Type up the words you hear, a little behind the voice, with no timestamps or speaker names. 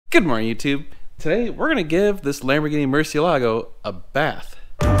Good morning, YouTube. Today we're going to give this Lamborghini Murcielago a bath.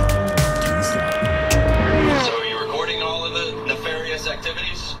 So are you recording all of the nefarious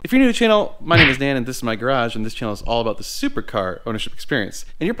activities? If you're new to the channel, my name is Dan and this is my garage, and this channel is all about the supercar ownership experience.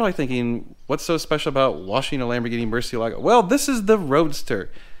 And you're probably thinking, what's so special about washing a Lamborghini Murcielago? Well, this is the Roadster.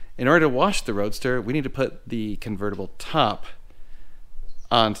 In order to wash the Roadster, we need to put the convertible top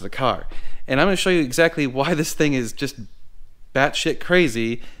onto the car. And I'm going to show you exactly why this thing is just batshit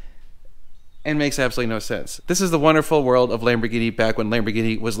crazy and makes absolutely no sense. This is the wonderful world of Lamborghini back when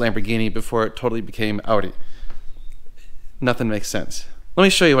Lamborghini was Lamborghini before it totally became Audi. Nothing makes sense. Let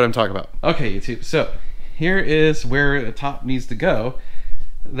me show you what I'm talking about. Okay, YouTube, so here is where the top needs to go.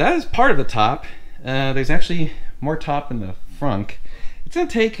 That is part of the top. There's actually more top in the front. It's gonna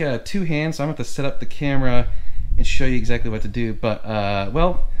take two hands, so I'm gonna have to set up the camera and show you exactly what to do. But,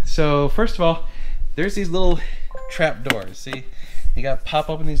 well, so first of all, there's these little trap doors, see? You gotta pop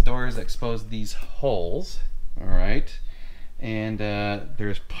open these doors that expose these holes, all right? And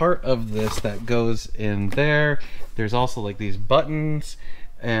there's part of this that goes in there. There's also like these buttons.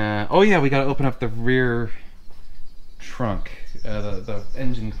 Oh yeah, we gotta open up the rear trunk, the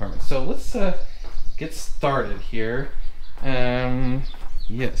engine compartment. So let's get started here.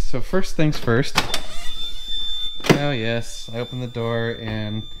 Yes, so first things first. Oh yes, I open the door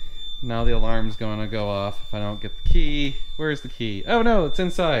and now the alarm's gonna go off if I don't get the key. Where's the key? Oh no, it's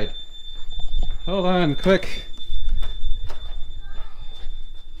inside. Hold on, quick.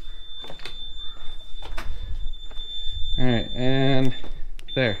 Alright, and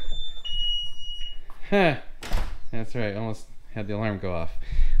there. Huh. That's right, almost had the alarm go off.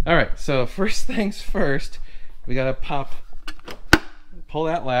 Alright, so first things first, we gotta pull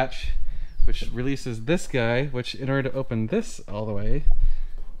that latch, which releases this guy, which in order to open this all the way,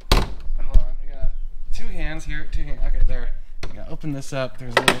 two hands here, two hands. Okay, there. You gotta open this up.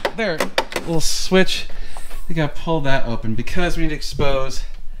 There's a little switch. You gotta pull that open because we need to expose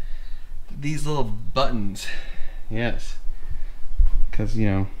these little buttons. Yes. Because, you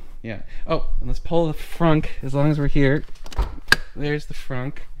know, yeah. Oh, and let's pull the frunk as long as we're here. There's the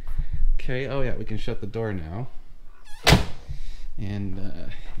frunk. Okay, oh yeah, we can shut the door now.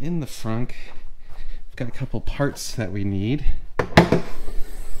 And in the frunk, we've got a couple parts that we need.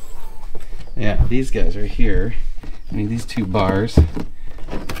 Yeah, these guys are here. I mean, these two bars.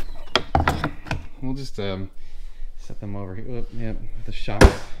 We'll just set them over here. Oop, yeah, the shocks.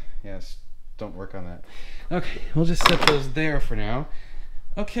 Yes, don't work on that. Okay, we'll just set those there for now.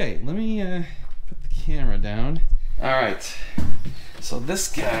 Okay, let me put the camera down. All right, so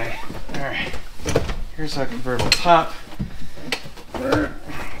this guy. All right, here's our convertible top.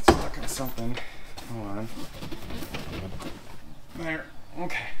 It's stuck on something. Hold on. There.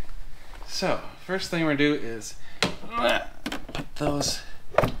 Okay. So, first thing we're gonna do is put those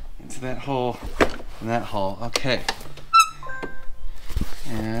into that hole and that hole. Okay.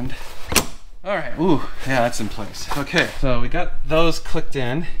 And, alright. Ooh, yeah, that's in place. Okay, so we got those clicked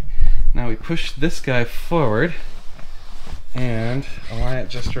in. Now we push this guy forward and align it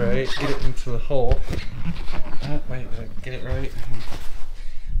just right. Get it into the hole. Wait, did I get it right?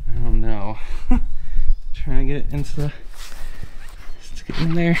 I don't know. Trying to get it into the... Stick it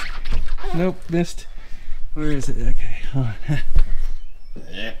in there. Nope, missed. Where is it? Okay, hold on.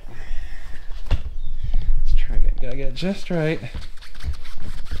 Yeah. Let's try again. Gotta get it just right.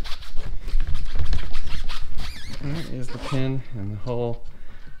 There is the pin and the hole.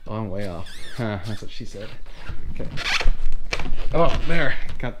 Oh, I'm way off. Huh, that's what she said. Okay. Oh, there.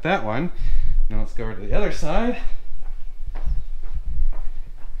 Got that one. Now let's go over to the other side.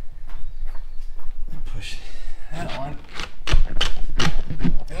 Push that one.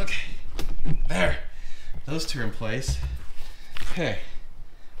 Okay. There. Those two are in place. Okay.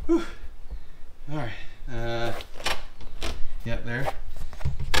 Whew. Alright. Yeah, there.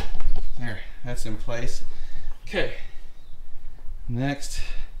 There. That's in place. Okay. Next,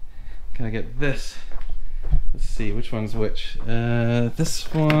 gotta get this. Let's see, which one's which? This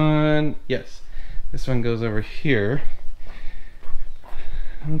one, yes. This one goes over here.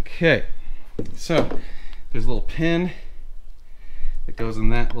 Okay. So, there's a little pin that goes in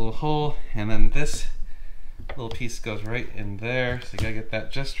that little hole, and then this little piece goes right in there. So you gotta get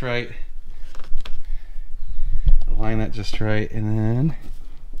that just right. Align that just right, and then,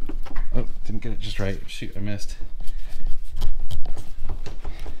 oh, didn't get it just right. Shoot, I missed.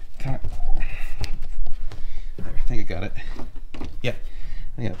 There, I think I got it. Yeah,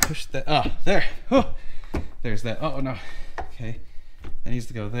 I gotta push that. Ah, there. Oh, there's that. Oh no. Okay, that needs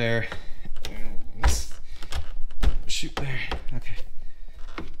to go there. Shoot there. Okay.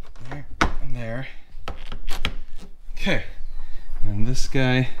 There and there. Okay. And this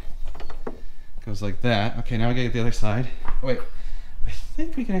guy goes like that. Okay, now we gotta get the other side. Oh, wait, I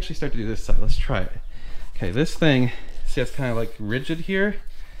think we can actually start to do this side. Let's try it. Okay, this thing, see, it's kind of like rigid here. You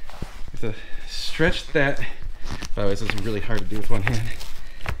have to stretch that. By the way, this is really hard to do with one hand.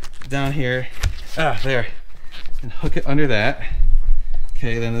 Down here, there, and hook it under that.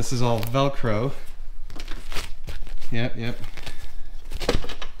 Okay, then this is all Velcro. Yep.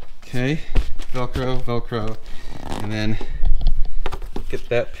 Okay, Velcro, and then get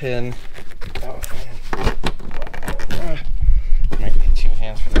that pin. Oh man, might need 2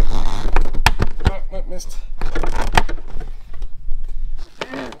 hands for that. Oh, missed.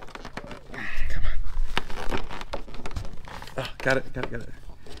 Come on. Oh, got it.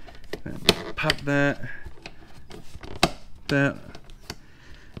 And pop that,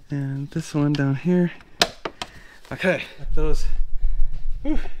 and this one down here. Okay, got those.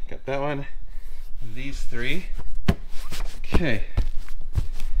 Whew, got that one. And these 3. Okay.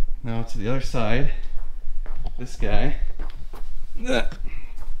 Now to the other side. This guy. All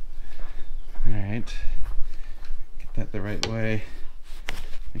right. Get that the right way.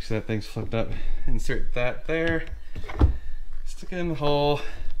 Make sure that thing's flipped up. Insert that there. Stick it in the hole.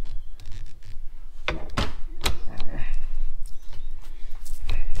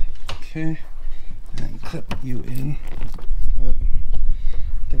 Okay. And clip you in. Oh,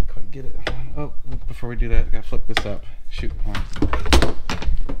 didn't quite get it. Oh, before we do that, I gotta flip this up. Shoot.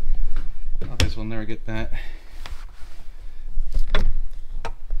 Otherwise, we'll never get that.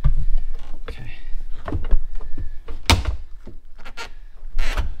 Okay.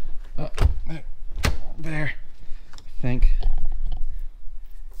 Oh, there. I think.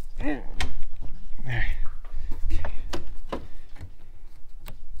 There.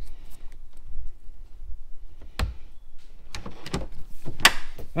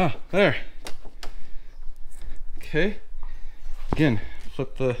 Ah, there. Okay. Again,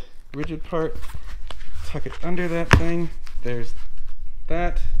 flip the rigid part, tuck it under that thing. There's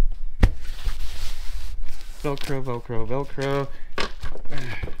that. Velcro.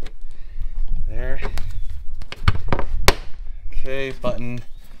 There. Okay, button.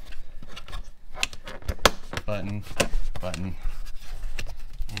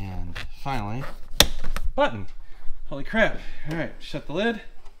 And finally, button. Holy crap. Alright, shut the lid.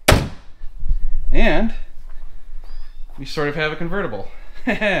 And we sort of have a convertible.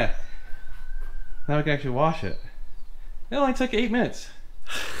 Now we can actually wash it. It only took 8 minutes.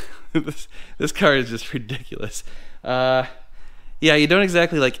 this car is just ridiculous. Yeah, you don't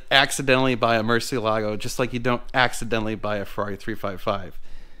exactly like accidentally buy a Murcielago, just like you don't accidentally buy a Ferrari 355.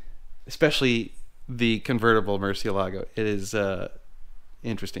 Especially the convertible Murcielago. It is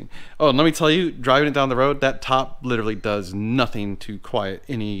interesting. Oh, and let me tell you, driving it down the road, that top literally does nothing to quiet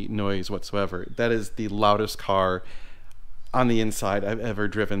any noise whatsoever. That is the loudest car on the inside I've ever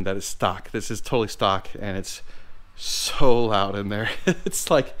driven that is stock. This is totally stock, and it's so loud in there.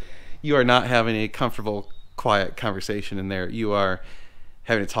 It's like you are not having a comfortable, quiet conversation in there. You are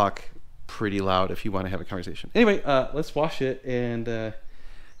having to talk pretty loud if you want to have a conversation. Anyway, let's wash it, and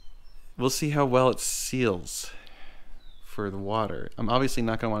we'll see how well it seals for the water. I'm obviously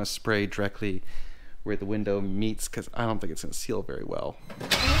not going to want to spray directly where the window meets because I don't think it's going to seal very well.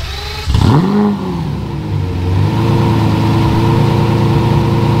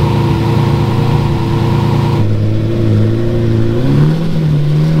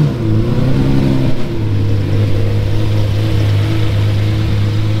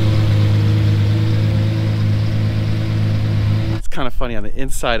 It's kind of funny on the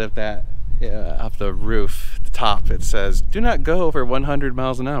inside of that, of the roof, the top, it says, "Do not go over 100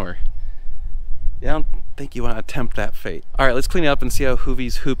 miles an hour." Yeah, I don't think you want to attempt that fate. All right, let's clean it up and see how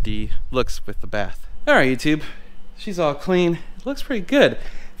Hoovie's hoopty looks with the bath. All right, YouTube, she's all clean. It looks pretty good. A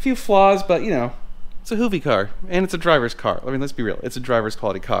few flaws, but you know, it's a Hoovie car, and it's a driver's car. I mean, let's be real, it's a driver's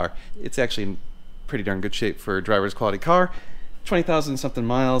quality car. It's actually in pretty darn good shape for a driver's quality car. 20,000 something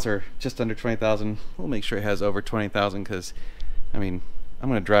miles, or just under 20,000. We'll make sure it has over 20,000 because, I mean, I'm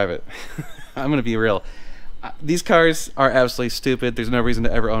gonna drive it. I'm gonna be real. These cars are absolutely stupid. There's no reason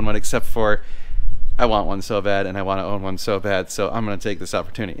to ever own one except for I want one so bad and I want to own one so bad, so I'm gonna take this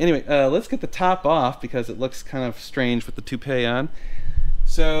opportunity. Anyway, let's get the top off because it looks kind of strange with the toupee on.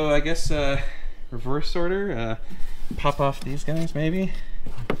 So I guess reverse order. Pop off these guys maybe.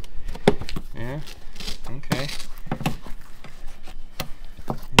 Yeah. Okay.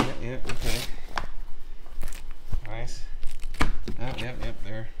 Yeah. Okay. Nice. Oh, yep,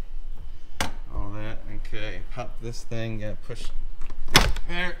 there. All that. Okay. Pop this thing. Yeah, push.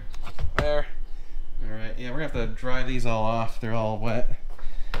 There. Alright, yeah, we're gonna have to dry these all off. They're all wet.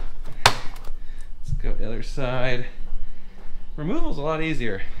 Let's go to the other side. Removal's a lot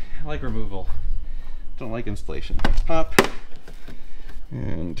easier. I like removal. Don't like installation. Pop.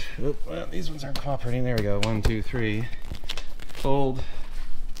 And oh, well, these ones aren't cooperating. There we go. 1, 2, 3. Fold.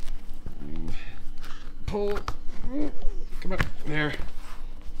 Pull. Come on. There.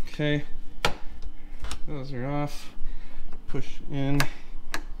 Okay. Those are off. Push in.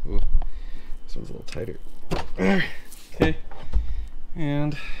 Ooh, this one's a little tighter. There. Okay.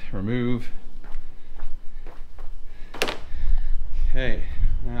 And remove. Okay.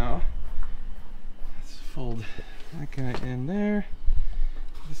 Now let's fold that guy in there.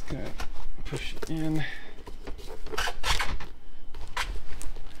 This guy push in.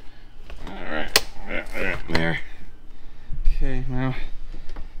 Alright. There. Okay, now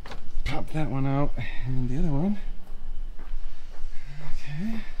pop that one out and the other one.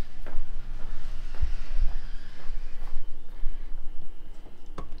 Okay.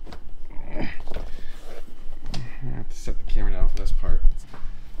 I have to set the camera down for this part.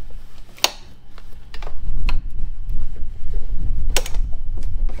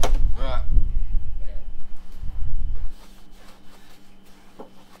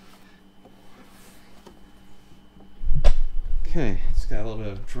 Okay, just got a little bit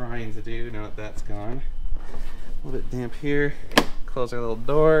of drying to do now that that's gone. A little bit damp here. Close our little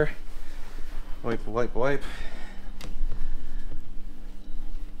door. Wipe, wipe, wipe.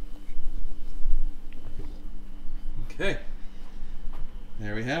 Okay,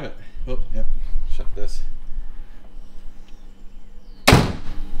 there we have it. Oh, yep, shut this.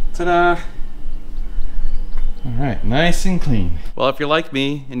 Ta-da! Alright, nice and clean. Well, if you're like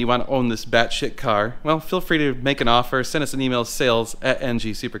me and you want to own this batshit car, well, feel free to make an offer. Send us an email,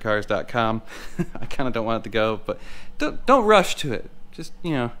 sales@ngsupercars.com. I kind of don't want it to go, but don't rush to it. Just,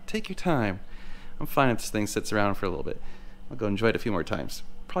 you know, take your time. I'm fine if this thing sits around for a little bit. I'll go enjoy it a few more times.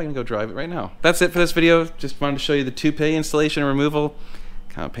 Probably gonna go drive it right now. That's it for this video. Just wanted to show you the toupe installation and removal.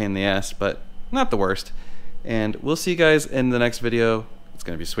 Kind of a pain in the ass, but not the worst. And we'll see you guys in the next video. It's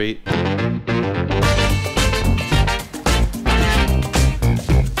gonna be sweet.